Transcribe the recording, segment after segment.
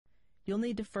You'll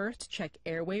need to first check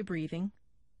airway breathing.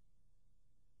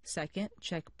 Second,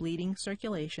 check bleeding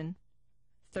circulation.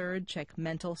 Third, check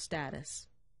mental status.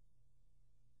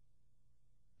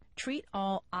 Treat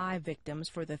all I victims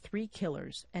for the 3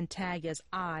 killers and tag as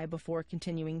I before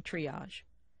continuing triage.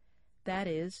 That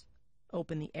is,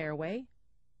 open the airway,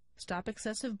 stop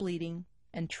excessive bleeding,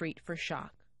 and treat for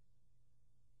shock.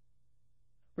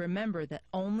 Remember that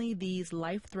only these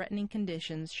life-threatening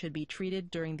conditions should be treated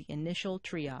during the initial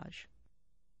triage.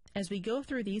 As we go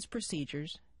through these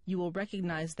procedures, you will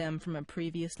recognize them from a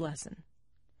previous lesson.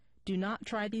 Do not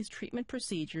try these treatment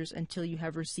procedures until you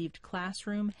have received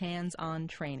classroom hands-on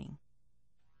training.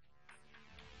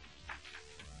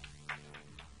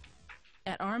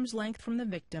 At arm's length from the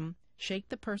victim, shake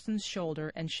the person's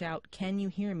shoulder and shout, "Can you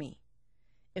hear me?"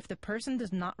 If the person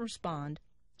does not respond,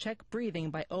 check breathing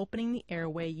by opening the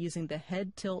airway using the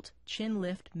head tilt, chin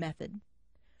lift method.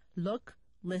 Look,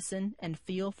 listen, and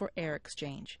feel for air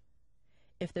exchange.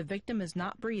 If the victim is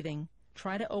not breathing,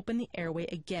 try to open the airway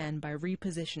again by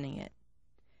repositioning it.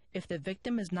 If the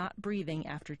victim is not breathing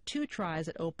after 2 tries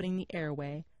at opening the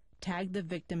airway, tag the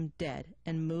victim dead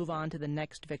and move on to the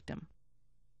next victim.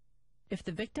 If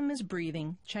the victim is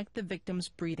breathing, check the victim's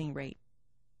breathing rate.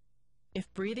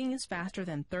 If breathing is faster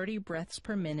than 30 breaths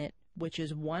per minute, which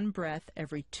is 1 breath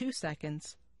every 2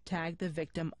 seconds, tag the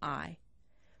victim I.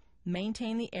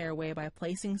 Maintain the airway by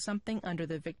placing something under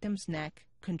the victim's neck,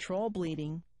 control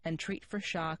bleeding, and treat for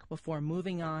shock before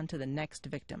moving on to the next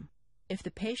victim. If the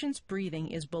patient's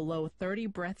breathing is below 30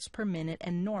 breaths per minute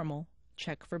and normal,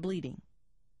 check for bleeding.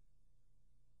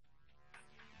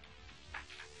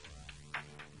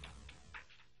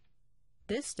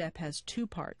 This step has 2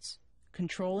 parts: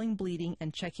 controlling bleeding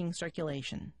and checking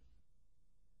circulation.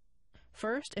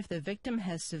 First, if the victim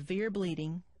has severe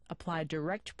bleeding, apply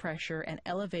direct pressure and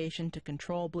elevation to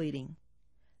control bleeding.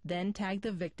 Then tag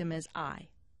the victim as I.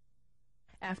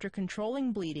 After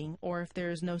controlling bleeding, or if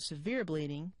there is no severe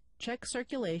bleeding, check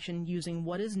circulation using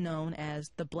what is known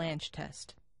as the Blanch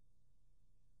test.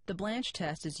 The Blanch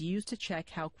test is used to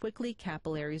check how quickly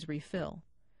capillaries refill.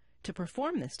 To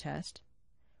perform this test,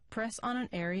 press on an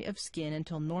area of skin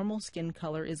until normal skin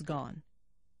color is gone.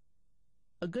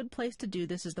 A good place to do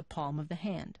this is the palm of the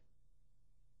hand.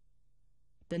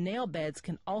 The nail beds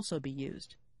can also be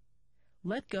used.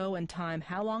 Let go and time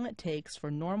how long it takes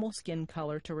for normal skin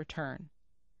color to return.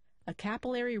 A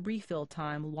capillary refill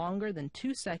time longer than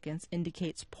 2 seconds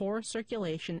indicates poor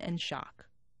circulation and shock.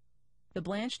 The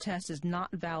Blanch test is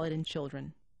not valid in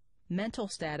children. Mental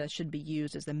status should be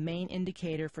used as the main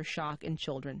indicator for shock in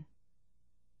children.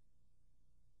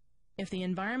 If the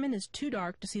environment is too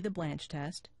dark to see the Blanch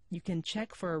test, you can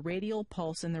check for a radial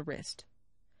pulse in the wrist.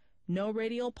 No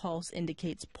radial pulse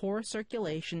indicates poor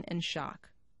circulation and shock.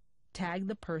 Tag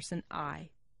the person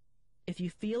I. If you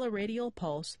feel a radial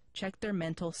pulse, check their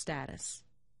mental status.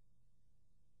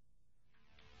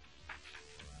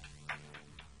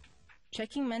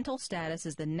 Checking mental status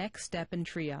is the next step in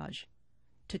triage.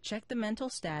 To check the mental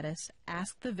status,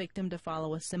 ask the victim to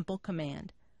follow a simple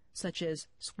command, such as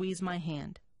 "squeeze my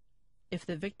hand." If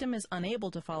the victim is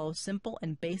unable to follow simple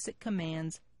and basic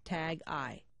commands, tag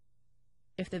I.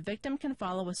 If the victim can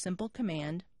follow a simple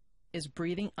command, is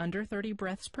breathing under 30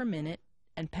 breaths per minute,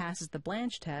 and passes the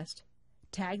Blanch test,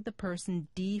 tag the person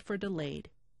D for delayed.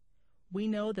 We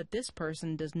know that this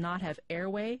person does not have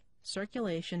airway,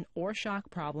 circulation, or shock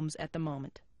problems at the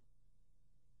moment.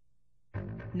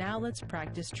 Now let's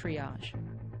practice triage.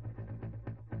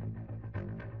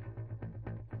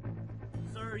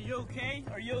 Sir, are you okay?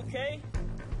 Are you okay?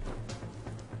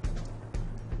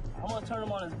 I'm gonna turn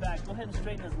him on his back. Go ahead and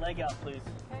straighten his leg out, please.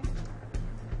 Okay.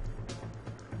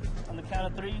 On the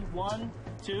count of 3, 1,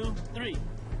 2, 3.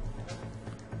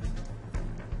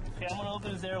 Okay, I'm gonna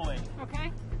open his airway.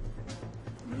 Okay.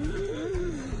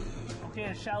 Okay,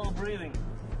 and shallow breathing.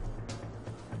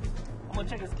 I'm gonna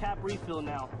check his cap refill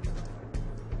now.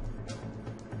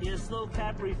 He has slow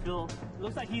cap refill. It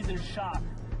looks like he's in shock.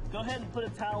 Go ahead and put a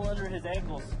towel under his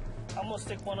ankles. I'm gonna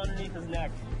stick one underneath his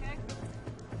neck. Okay.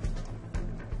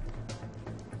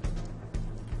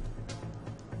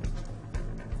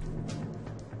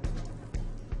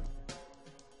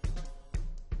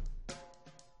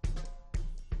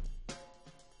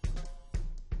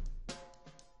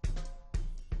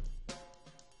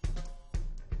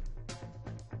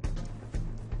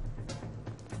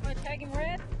 Want to tag him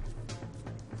red?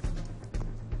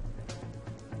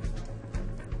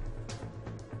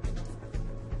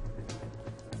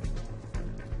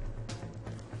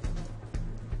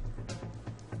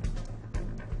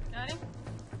 Got him?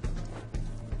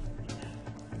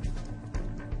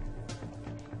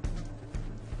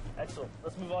 Excellent.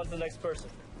 Let's move on to the next person.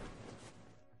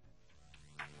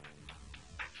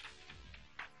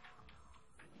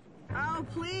 Oh,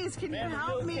 please, can Ma'am, you are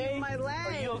help you me? okay? My leg.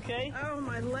 Are you okay? Oh,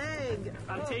 my leg.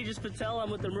 I'm Tejas Patel. I'm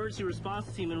with the emergency response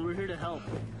team, and we're here to help.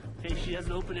 Okay, she has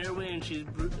an open airway and she's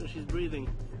breathing.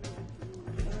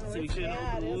 Oh, So you it's should have an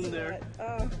bad, open wound isn't there. it?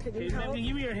 Oh, can you Okay, ma'am, help? can you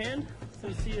give me your hand? So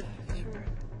you see it. Sure.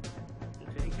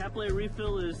 Okay, capillary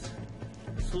refill is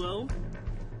slow.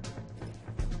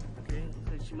 Okay,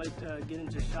 so she might get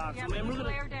into shock. Yeah, So, ma'am, we're we're gonna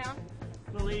lay her down.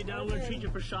 gonna lay you down. We're gonna Okay. treat you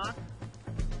for shock.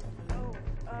 Oh,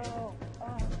 oh,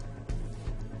 oh.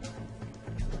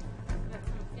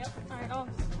 Yep. All right. Oh,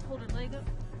 hold her leg up.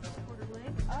 Hold her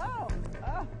leg. Oh,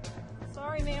 oh.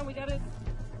 Sorry, man. We gotta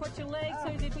put your leg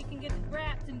so that we can get it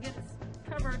wrapped and get it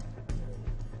covered.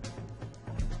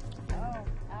 Oh,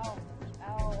 ow,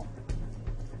 ow.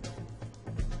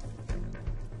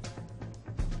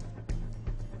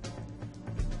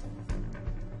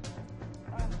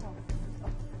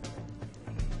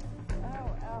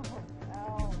 Ow, ow,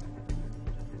 ow.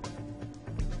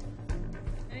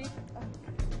 Ready?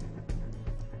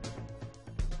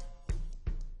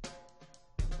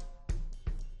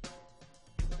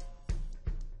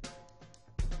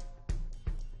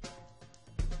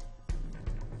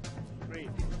 Great.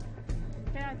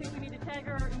 Okay, I think we need to tag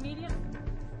her immediate.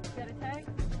 Got a tag?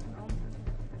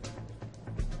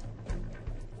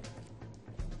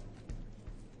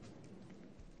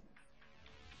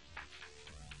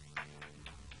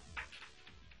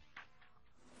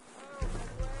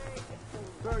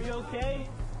 Sir, are you okay?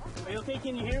 Are you okay?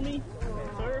 Can you hear me?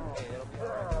 Sir?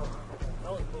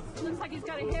 Oh, Looks like he's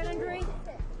got a head injury.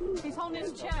 He's holding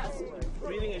his chest.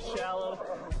 breathing is shallow.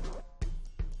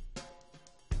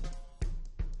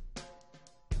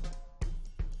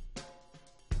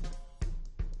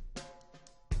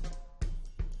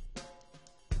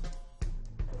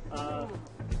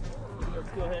 Let's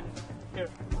go ahead. Here.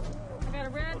 I got a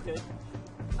red. Okay.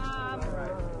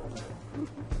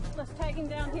 Let's tag him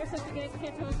down here so we can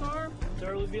get to his arm.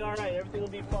 Sir, we'll be all right. Everything will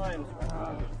be fine.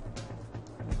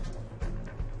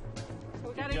 So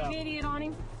we got Good an job. immediate on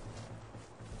him.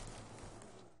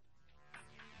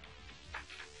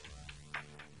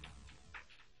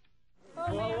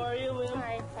 Hello, how are you, ma'am?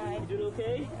 Hi, hi. You doing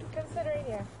okay? Considering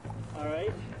here. All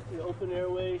right. The open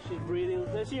airway. She's breathing.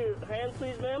 Let's see your hand,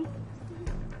 please, ma'am.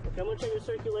 Okay, I'm gonna check your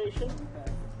circulation.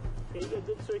 Okay, you got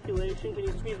good circulation. Can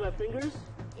you squeeze my fingers?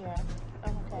 Yeah.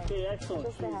 I'm okay. Okay, excellent.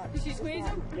 Just that. Did she squeeze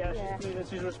him? Yeah, Yeah. she's breathing.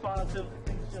 She's responsive.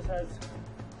 She just has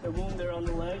a wound there on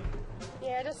the leg.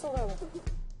 Yeah, just a little.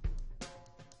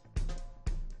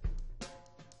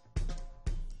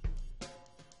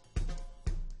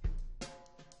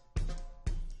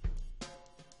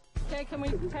 Okay, can we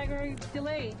tag her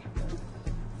delayed?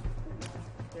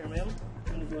 Here, ma'am.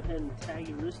 I'm gonna go ahead and tag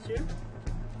your wrist here.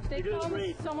 Stay You're doing calm.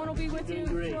 great. Someone will be with You're you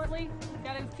doing great. shortly.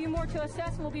 Got a few more to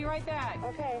assess. We'll be right back.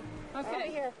 Okay. I'll Okay.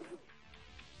 be here.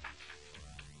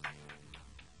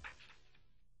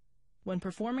 When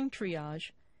performing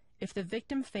triage, if the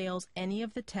victim fails any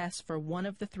of the tests for one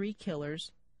of the three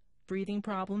killers, breathing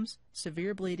problems,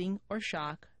 severe bleeding, or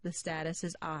shock, the status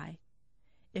is I.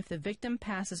 If the victim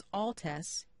passes all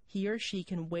tests, he or she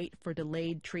can wait for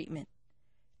delayed treatment.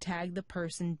 Tag the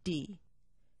person D.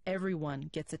 Everyone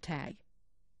gets a tag.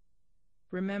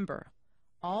 Remember,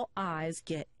 all I's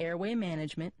get airway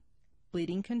management,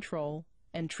 bleeding control,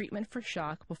 and treatment for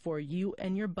shock before you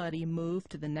and your buddy move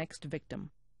to the next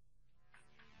victim.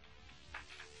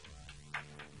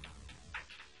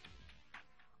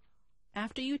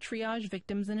 After you triage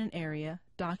victims in an area,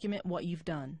 document what you've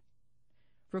done.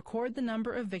 Record the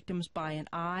number of victims by an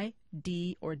I,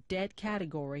 D, or dead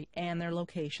category and their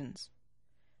locations.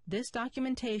 This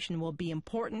documentation will be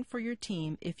important for your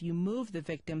team if you move the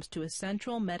victims to a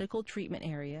central medical treatment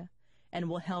area and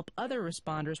will help other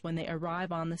responders when they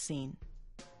arrive on the scene.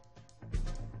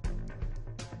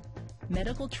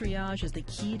 Medical triage is the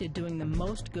key to doing the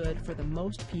most good for the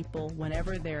most people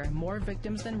whenever there are more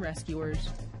victims than rescuers,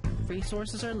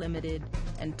 resources are limited,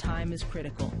 and time is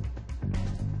critical.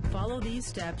 Follow these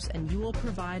steps and you will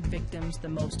provide victims the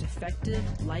most effective,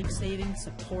 life-saving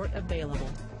support available.